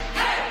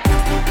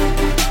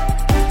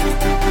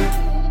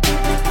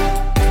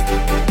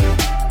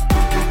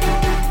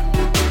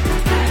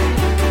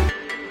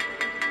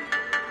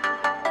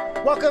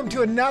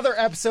to another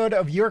episode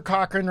of Your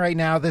Cochrane Right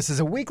Now. This is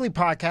a weekly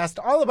podcast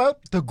all about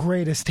the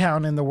greatest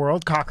town in the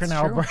world, Cochrane,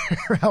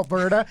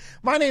 Alberta.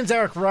 My name's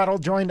Eric Ruddle,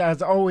 joined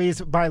as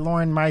always by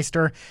Lauren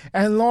Meister.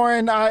 And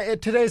Lauren,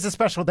 today's a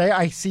special day.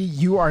 I see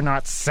you are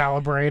not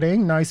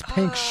celebrating. Nice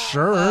pink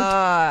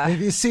shirt.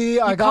 If you see,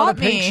 I got a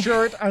pink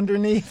shirt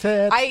underneath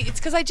it. It's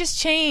because I just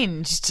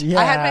changed. Yeah.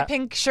 I had my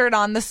pink shirt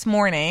on this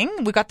morning.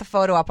 We got the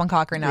photo up on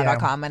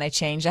CochraneNow.com and I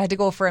changed. I had to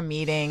go for a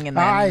meeting. And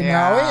then, I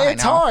know.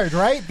 It's hard,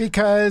 right?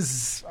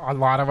 Because a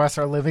lot of us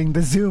are living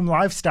the Zoom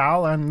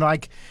lifestyle, and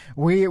like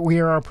we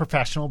are a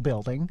professional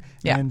building.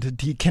 Yeah.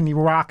 And can you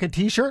rock a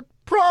T-shirt?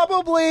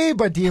 Probably,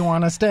 but do you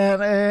want to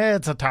stand?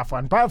 It's a tough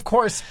one. But of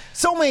course,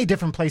 so many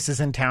different places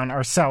in town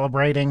are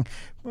celebrating.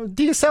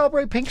 Do you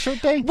celebrate Pink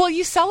Shirt Day? Well,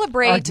 you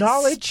celebrate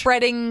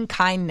spreading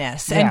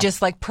kindness and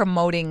just like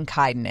promoting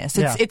kindness.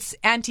 It's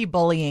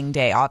anti-bullying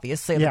day,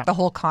 obviously, like the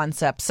whole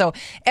concept. So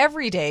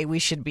every day we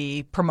should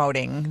be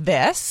promoting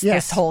this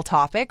whole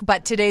topic.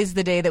 But today's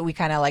the day that we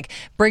kind of like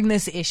bring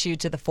this issue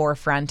to the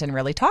forefront and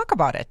really talk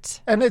about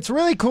it. And it's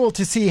really cool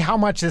to see how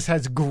much this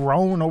has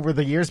grown over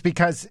the years,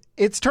 because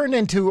it's turned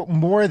into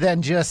more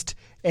than just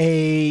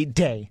a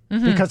day.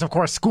 Mm-hmm. Because, of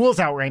course, school's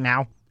out right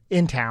now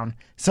in town.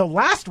 So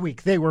last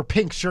week they were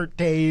Pink Shirt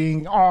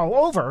Day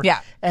all over. Yeah.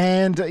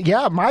 And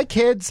my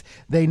kids,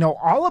 they know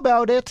all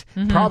about it,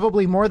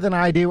 probably more than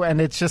I do.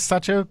 And it's just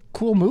such a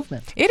cool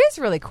movement. It is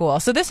really cool.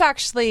 So this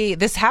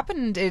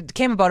happened, it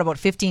came about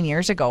 15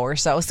 years ago or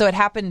so. So it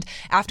happened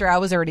after I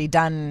was already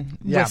done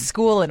with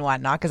school and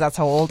whatnot, because that's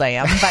how old I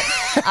am. But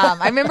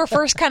I remember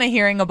first kind of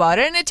hearing about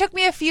it, and it took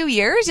me a few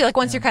years.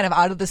 Once you're kind of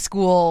out of the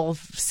school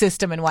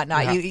system and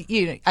whatnot,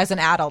 you as an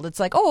adult, it's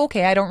like, oh,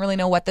 okay, I don't really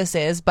know what this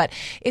is. But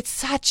it's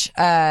such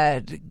a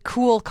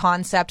cool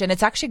concept, and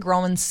it's actually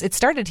grown. It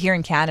started here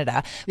in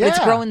Canada, but it's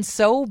grown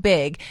so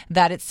big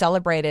that it's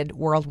celebrated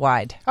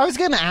worldwide. I was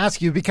going to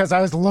ask you, because I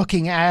was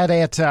looking at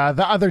it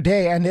the other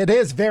day, and it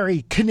is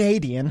very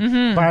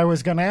Canadian, but I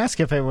was going to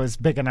ask if it was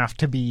big enough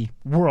to be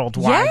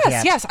worldwide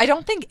yet. Yes. I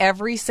don't think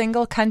every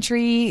single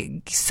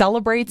country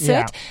celebrates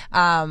it,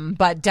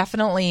 but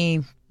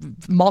definitely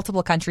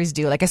multiple countries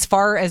do, like as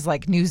far as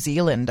like New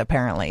Zealand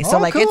apparently. So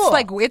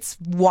cool. It's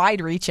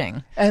wide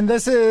reaching. And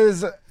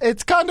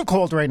it's kind of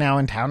cold right now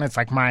in town. It's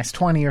like minus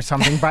 20 or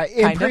something. But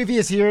in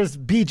previous years,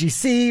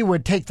 BGC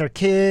would take their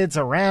kids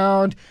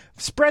around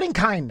spreading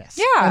kindness.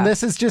 Yeah. And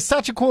this is just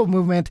such a cool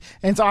movement.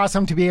 And it's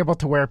awesome to be able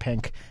to wear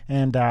pink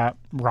and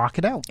rock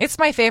it out. It's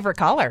my favorite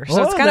color.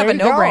 So it's kind of a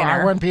no-brainer.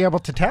 I wouldn't be able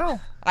to tell.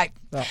 I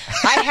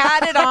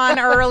had it on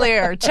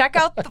earlier. Check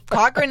out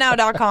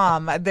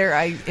CochraneNow.com.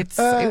 It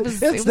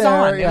was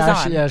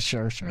on. Yeah,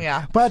 sure.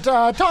 Yeah. But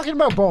talking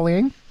about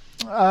bullying,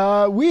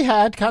 we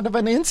had kind of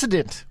an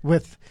incident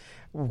with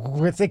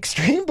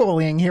extreme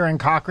bullying here in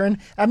Cochrane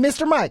at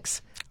Mr.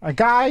 Mike's. A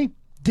guy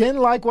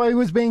didn't like what he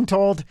was being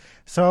told,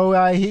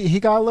 so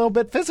he got a little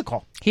bit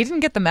physical. He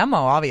didn't get the memo,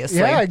 obviously.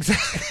 Yeah,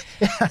 exactly.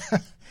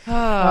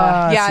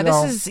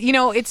 This is,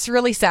 it's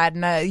really sad.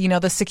 And,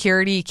 the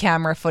security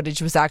camera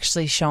footage was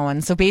actually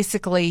shown. So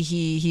basically,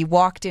 he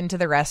walked into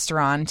the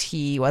restaurant.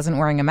 He wasn't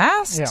wearing a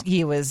mask. Yeah.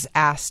 He was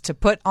asked to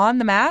put on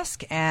the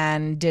mask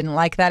and didn't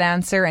like that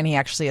answer. And he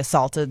actually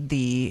assaulted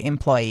the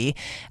employee.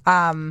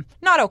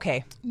 Not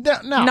okay.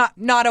 No.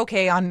 Not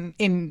okay.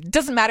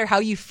 Doesn't matter how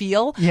you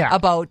feel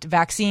about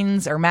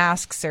vaccines or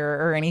masks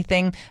or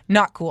anything.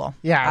 Not cool.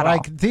 Yeah,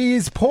 like all.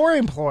 These poor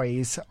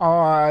employees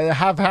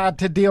have had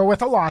to deal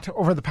with a lot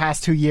over the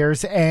past 2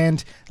 years,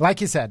 and like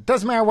you said,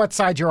 doesn't matter what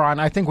side you're on.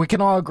 I think we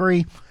can all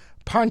agree,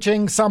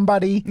 punching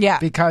somebody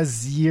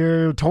because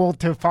you're told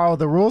to follow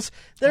the rules.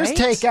 There's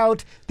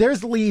takeout,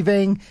 there's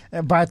leaving,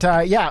 but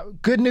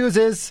good news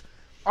is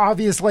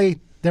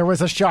obviously there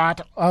was a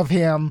shot of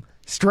him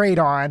straight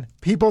on.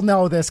 People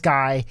know this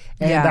guy,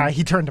 and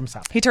he turned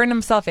himself. He turned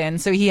himself in,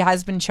 so he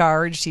has been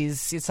charged.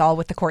 It's all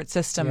with the court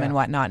system and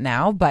whatnot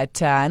now.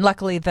 But and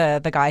luckily, the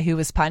guy who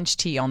was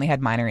punched, he only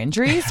had minor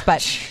injuries.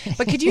 But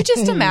could you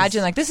just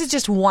imagine? Like, this is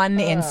just one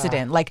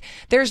incident. Like,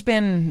 there's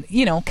been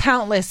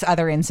countless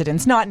other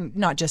incidents,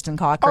 not just in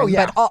Cochrane,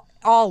 but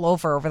all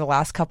over the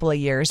last couple of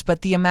years.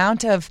 But the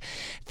amount of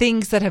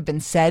things that have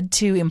been said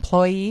to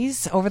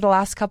employees over the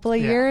last couple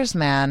of years,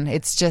 man,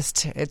 it's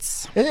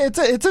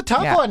a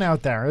tough one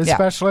out there,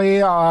 especially. We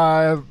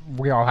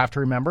all have to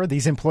remember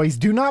these employees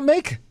do not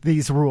make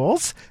these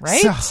rules, right?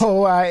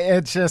 So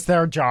it's just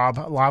their job.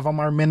 A lot of them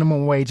are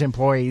minimum wage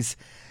employees.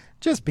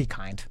 Just be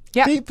kind.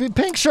 Yeah.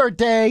 Pink Shirt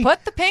Day.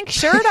 Put the pink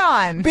shirt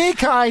on. Be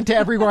kind to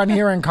everyone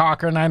here in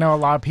Cochrane. I know a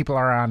lot of people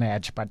are on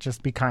edge, but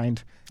just be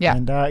kind. Yeah.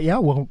 And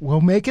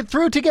we'll make it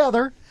through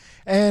together.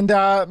 And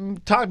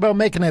talk about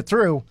making it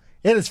through.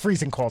 It is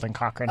freezing cold in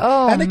Cochrane.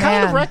 Oh, and it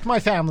kind of wrecked my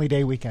family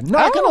day weekend.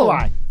 Not going to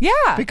lie.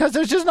 Yeah. Because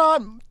there's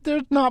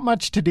not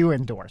much to do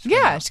indoors.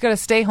 Yeah. Just got to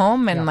stay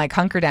home and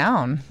hunker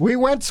down. We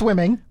went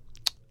swimming.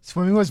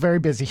 Swimming was very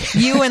busy.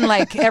 You and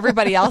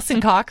everybody else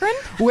in Cochrane?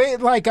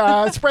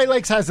 Spray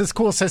Lakes has this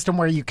cool system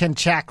where you can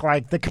check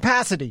the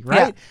capacity,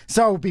 right? Yeah.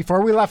 So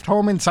before we left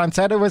home in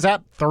Sunset, it was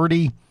at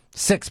 36%.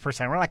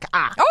 We're like,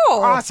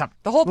 awesome.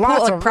 The whole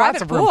pool,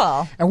 private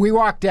pool. And we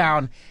walked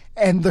down,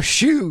 and the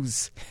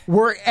shoes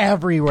were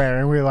everywhere.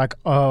 And we were like,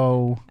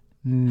 oh,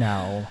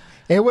 no.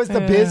 It was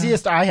the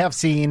busiest I have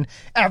seen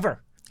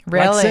ever.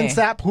 Really? Like, since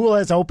that pool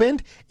has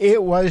opened,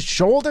 it was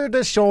shoulder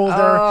to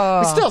shoulder.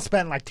 Oh. We still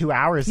spent like 2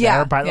 hours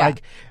there, but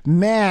like,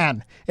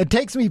 man, it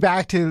takes me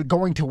back to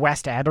going to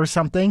West Ed or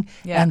something,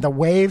 and the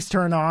waves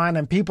turn on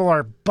and people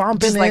are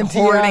bumping just like into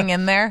hoarding you,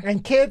 in there.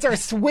 and kids are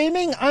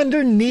swimming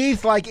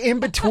underneath, like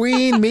in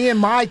between me and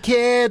my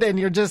kid, and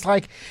you're just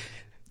like,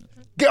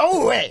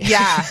 go away.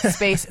 Yeah,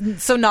 space.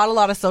 So not a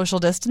lot of social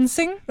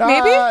distancing,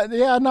 maybe?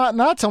 Yeah,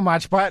 not so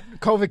much, but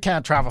COVID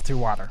can't travel through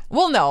water.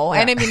 Well, no.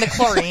 And I mean, the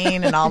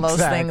chlorine and all those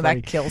things,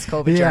 that kills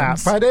COVID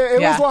germs. But it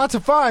was lots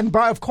of fun.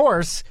 But of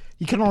course,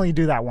 you can only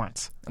do that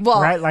once.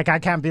 Well, right? Like, I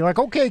can't be like,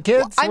 okay,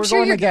 kids, I'm we're sure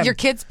going again. your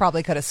kids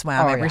probably could have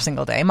swam every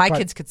single day. My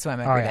kids could swim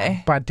every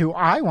day. But do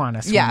I want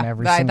to swim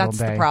every single day?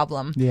 That's the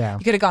problem. Yeah.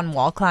 You could have gone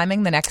wall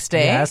climbing the next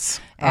day.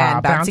 Yes.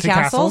 And bouncy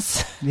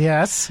castles.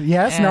 Yes.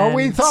 No,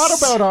 we thought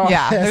about all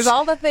this. There's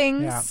all the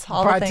things. Yeah.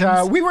 All but the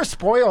things. We were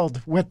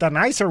spoiled with the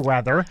nicer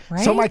weather.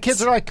 Right? So my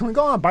kids are like, can we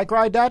go on a bike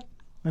ride, Dad?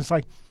 And it's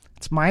like,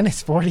 it's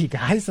minus 40,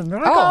 guys. And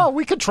they're like, oh,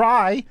 we could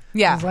try.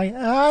 Yeah. I was like,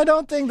 I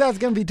don't think that's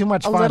going to be too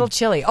much fun. A little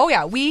chilly. Oh,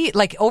 yeah. We,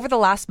 like, over the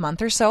last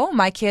month or so,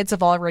 my kids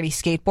have already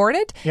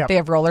skateboarded. Yep. They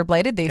have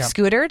rollerbladed. They've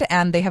scootered.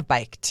 And they have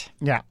biked.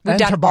 Yeah. We've and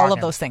done toboggan. all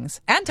of those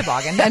things. And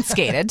toboggan. And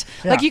skated.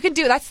 Like, you can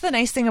do, that's the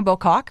nice thing about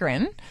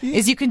Cochrane,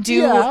 is you can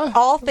do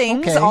all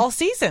things, all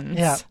seasons.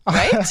 Yeah.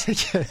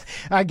 Right?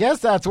 I guess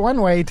that's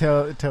one way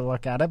to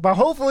look at it. But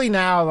hopefully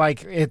now,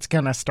 like, it's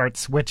going to start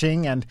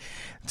switching and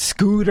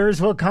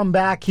scooters will come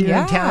back here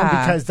in town,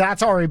 because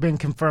that's already been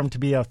confirmed to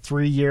be a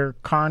 3-year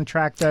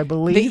contract, I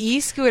believe. The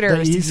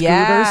e-scooters.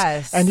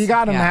 Yes. And you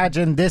got to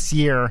imagine this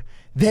year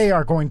they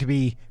are going to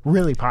be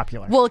really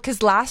popular. Well,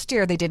 because last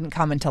year they didn't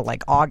come until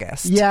like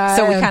August. Yeah.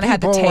 So we kind of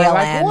had the tail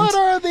end. What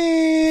are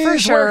these? For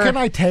sure. Where can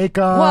I take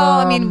them? Well,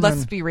 I mean,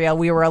 let's be real.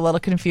 We were a little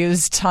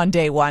confused on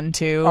day one,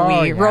 too.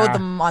 We rode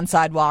them on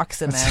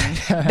sidewalks, and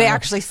then they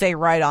actually say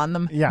right on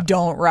them,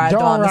 don't ride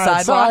them on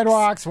the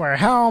sidewalks. Wear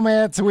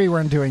helmets. We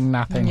weren't doing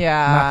nothing.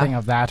 Nothing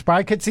of that. But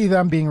I could see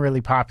them being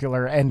really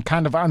popular and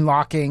kind of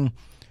unlocking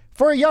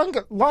for a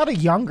lot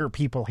of younger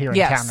people here in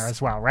Canada as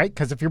well, right?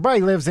 Because if your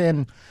buddy lives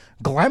in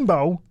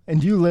Glenbow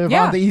and you live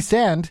on the East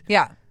End,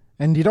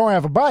 and you don't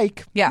have a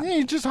bike,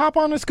 you just hop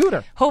on a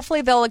scooter.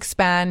 Hopefully they'll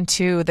expand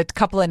to the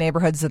couple of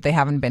neighborhoods that they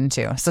haven't been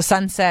to. So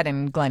Sunset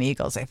and Glen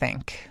Eagles, I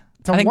think.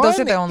 I think those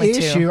are the only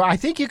two. I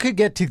think you could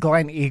get to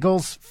Glen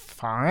Eagles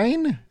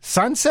fine.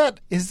 Sunset,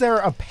 is there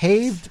a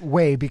paved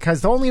way?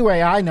 Because the only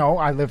way I know,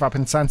 I live up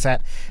in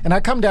Sunset, and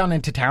I come down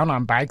into town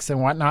on bikes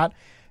and whatnot,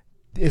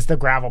 is the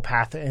gravel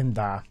path in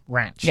the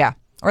ranch. Yeah,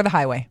 or the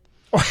highway.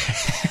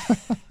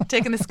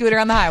 Taking the scooter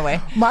on the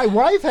highway. My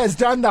wife has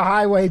done the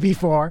highway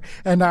before,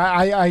 and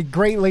I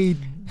greatly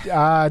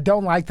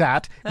don't like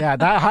that. Yeah,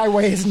 that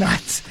highway is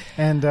nuts.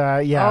 And so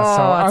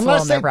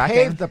unless they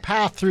pave the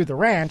path through the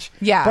ranch,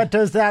 but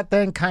does that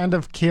then kind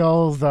of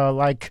kill the,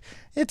 like,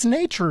 it's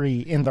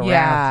nature-y in the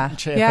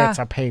ranch if it's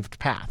a paved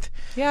path?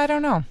 Yeah, I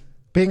don't know.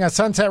 Being a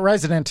Sunset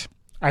resident,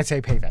 I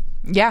say pave it.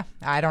 Yeah,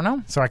 I don't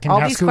know. So I can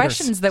all have these scooters.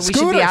 questions that we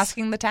should be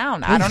asking the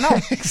town. I don't know.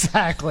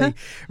 Exactly.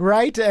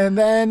 Right. And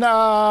then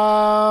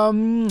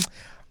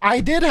I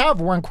did have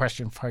one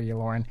question for you,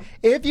 Lauren.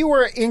 If you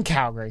were in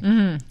Calgary,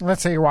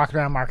 let's say you're walking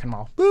around Market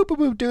Mall, boop, boop,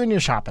 boop, doing your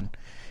shopping,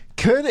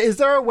 is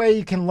there a way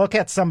you can look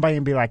at somebody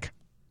and be like,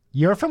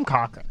 you're from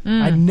Cochrane.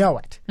 I know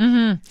it.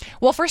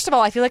 Well, first of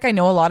all, I feel like I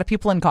know a lot of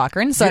people in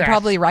Cochrane, so I'd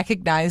probably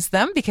recognize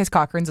them because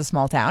Cochrane's a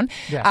small town.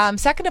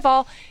 Yes. Second of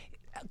all,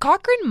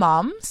 Cochrane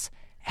moms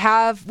we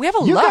have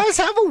a you look. guys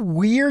have a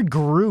weird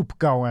group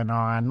going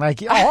on.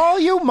 Like, all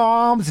you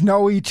moms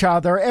know each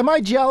other. Am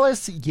I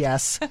jealous?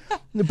 Yes.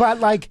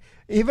 But, like,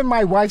 even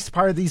my wife's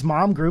part of these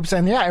mom groups,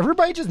 and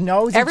everybody just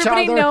knows each other.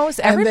 Everybody knows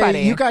everybody.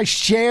 And you guys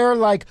share,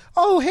 like,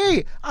 oh,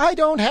 hey, I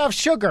don't have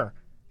sugar.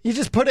 You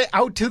just put it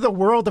out to the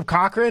world of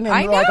Cochrane,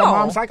 and like a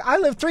mom's like, I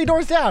live 3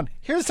 doors down.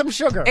 Here's some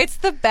sugar. It's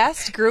the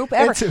best group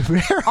ever. It's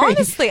very...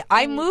 Honestly,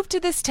 I moved to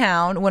this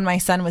town when my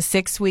son was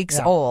 6 weeks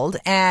old,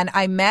 and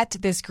I met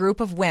this group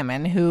of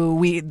women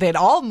they'd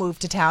all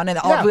moved to town, and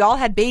we all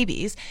had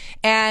babies,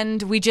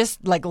 and we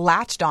just like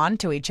latched on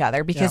to each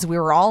other because we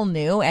were all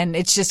new, and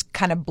it's just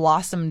kind of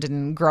blossomed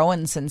and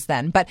grown since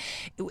then. But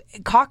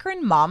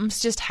Cochrane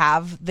moms just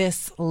have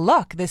this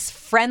look, this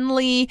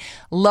friendly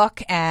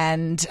look,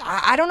 and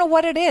I don't know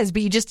what it is,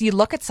 but you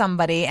look at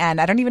somebody,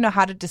 and I don't even know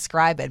how to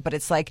describe it, but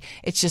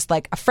it's just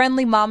like a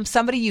friendly mom,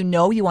 somebody you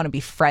want to be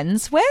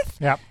friends with.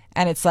 Yep.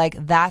 And it's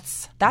like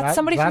that's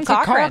somebody from Cochrane.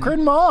 That's a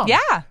Cochrane mom.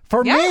 Yeah.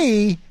 For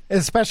me,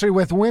 especially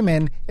with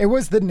women, it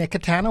was the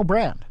Nicotano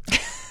brand.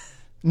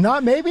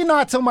 Maybe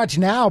not so much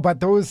now, but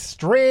those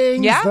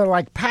strings, the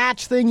like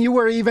patch thing, you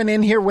were even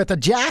in here with a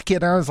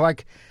jacket. I was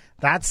like,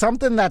 that's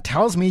something that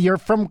tells me you're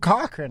from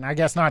Cochrane. I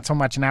guess not so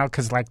much now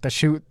because, like,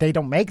 they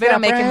don't make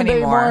them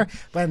anymore.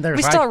 But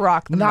we still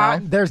rock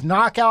them. There's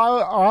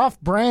knockout off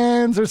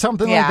brands or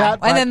something like that.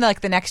 And then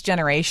like the next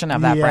generation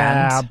of that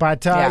brand.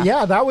 But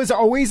that was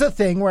always a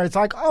thing where it's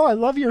like, oh, I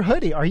love your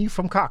hoodie. Are you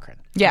from Cochrane?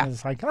 Yeah.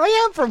 It's like,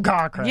 I am from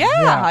Cochrane.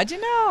 Yeah. How'd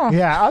you know?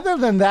 Yeah. Other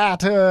than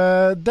that,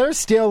 there's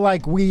still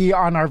like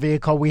on our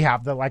vehicle, we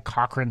have the like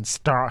Cochrane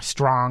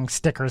strong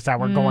stickers that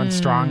were going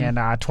strong in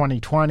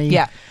 2020.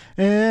 Yeah.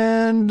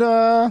 And,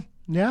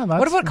 yeah.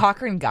 What about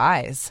Cochrane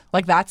guys?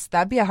 Like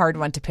that'd be a hard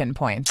one to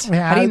pinpoint.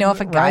 Yeah, how do you know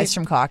if a guy's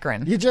from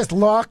Cochrane? You just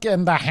look,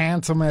 and the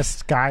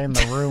handsomest guy in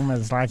the room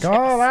is like,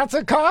 "Oh, that's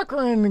a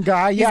Cochrane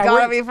guy." He's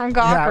gotta be from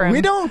Cochrane. Yeah,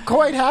 we don't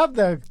quite have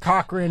the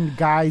Cochrane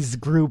guys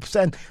groups,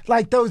 and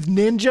like those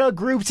ninja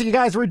groups you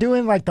guys were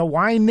doing, like the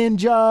wine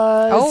ninjas.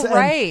 Oh,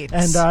 right.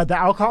 And the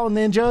alcohol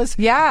ninjas.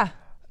 Yeah.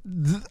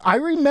 I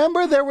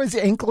remember there was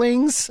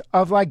inklings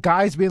of like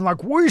guys being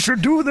like, we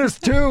should do this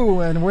too,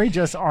 and we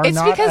just are not as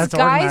organized. It's because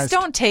guys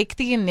don't take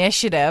the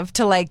initiative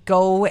to like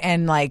go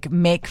and like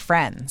make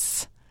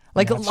friends.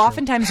 Like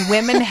oftentimes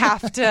women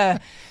have to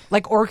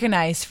like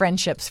organize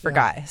friendships for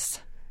guys.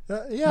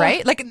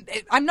 Right?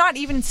 Like I'm not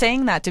even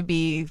saying that to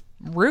be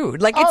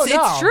rude. Like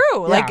it's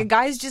true. Like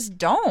guys just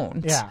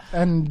don't. Yeah.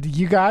 And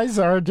you guys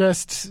are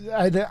just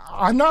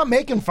I'm not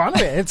making fun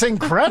of it. It's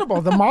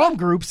incredible. The mom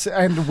groups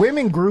and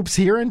women groups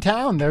here in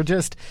town,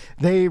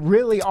 they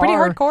really are pretty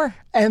hardcore.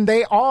 And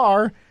they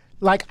are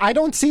like, I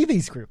don't see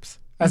these groups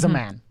as a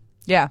man.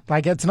 Yeah.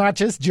 Like, it's not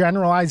just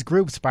generalized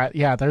groups, but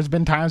yeah, there's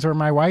been times where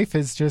my wife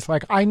is just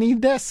like, I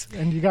need this,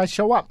 and you guys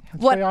show up.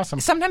 It's pretty awesome.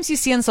 Sometimes you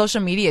see on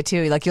social media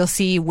too, like you'll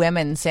see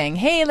women saying,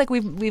 hey, like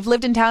we've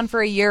lived in town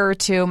for a year or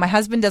two. My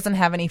husband doesn't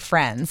have any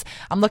friends.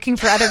 I'm looking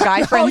for other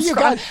guy friends.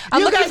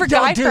 I'm looking for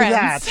guy friends.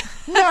 That.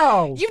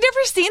 No. You've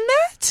never seen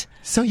that?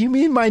 So you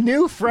mean my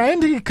new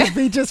friend? He could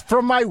be just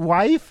from my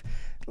wife?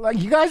 Like,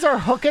 you guys are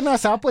hooking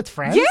us up with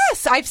friends?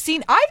 Yes, I've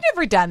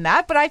never done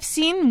that, but I've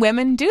seen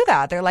women do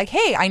that. They're like,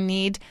 hey, I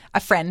need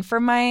a friend for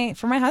my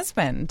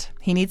husband.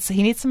 He needs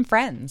some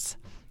friends.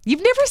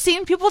 You've never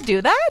seen people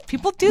do that?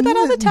 People do that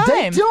all the time.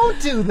 They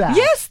don't do that.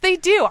 Yes, they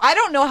do. I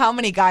don't know how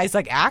many guys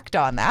like act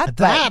on that.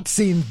 That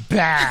seems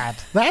bad.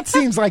 That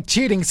seems like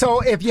cheating.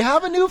 So if you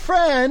have a new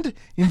friend,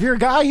 if you're a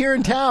guy here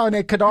in town,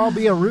 it could all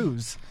be a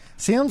ruse.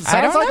 Sounds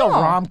like a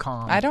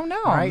rom-com. I don't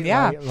know. Right?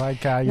 Yeah.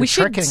 Like you're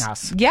tricking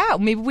us. Yeah.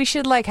 Maybe we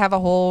should like have a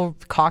whole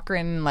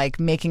Cochrane like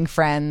making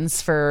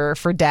friends for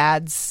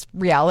Dad's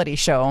reality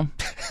show.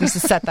 We used to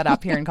set that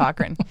up here in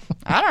Cochrane.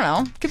 I don't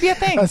know. Could be a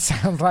thing. That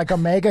sounds like a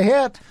mega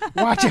hit.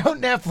 Watch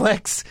out,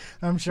 Netflix.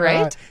 I'm sure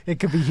it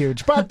could be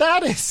huge. But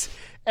that is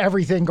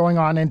everything going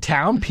on in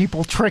town.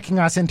 People tricking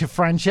us into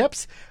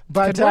friendships.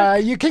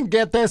 But you can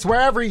get this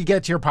wherever you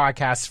get your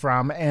podcasts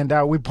from. And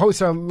we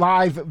post a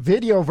live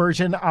video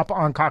version up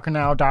on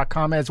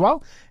CochraneNow.com as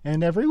well.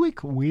 And every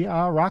week we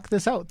rock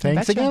this out.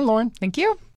 Thanks again, Lauren. Thank you.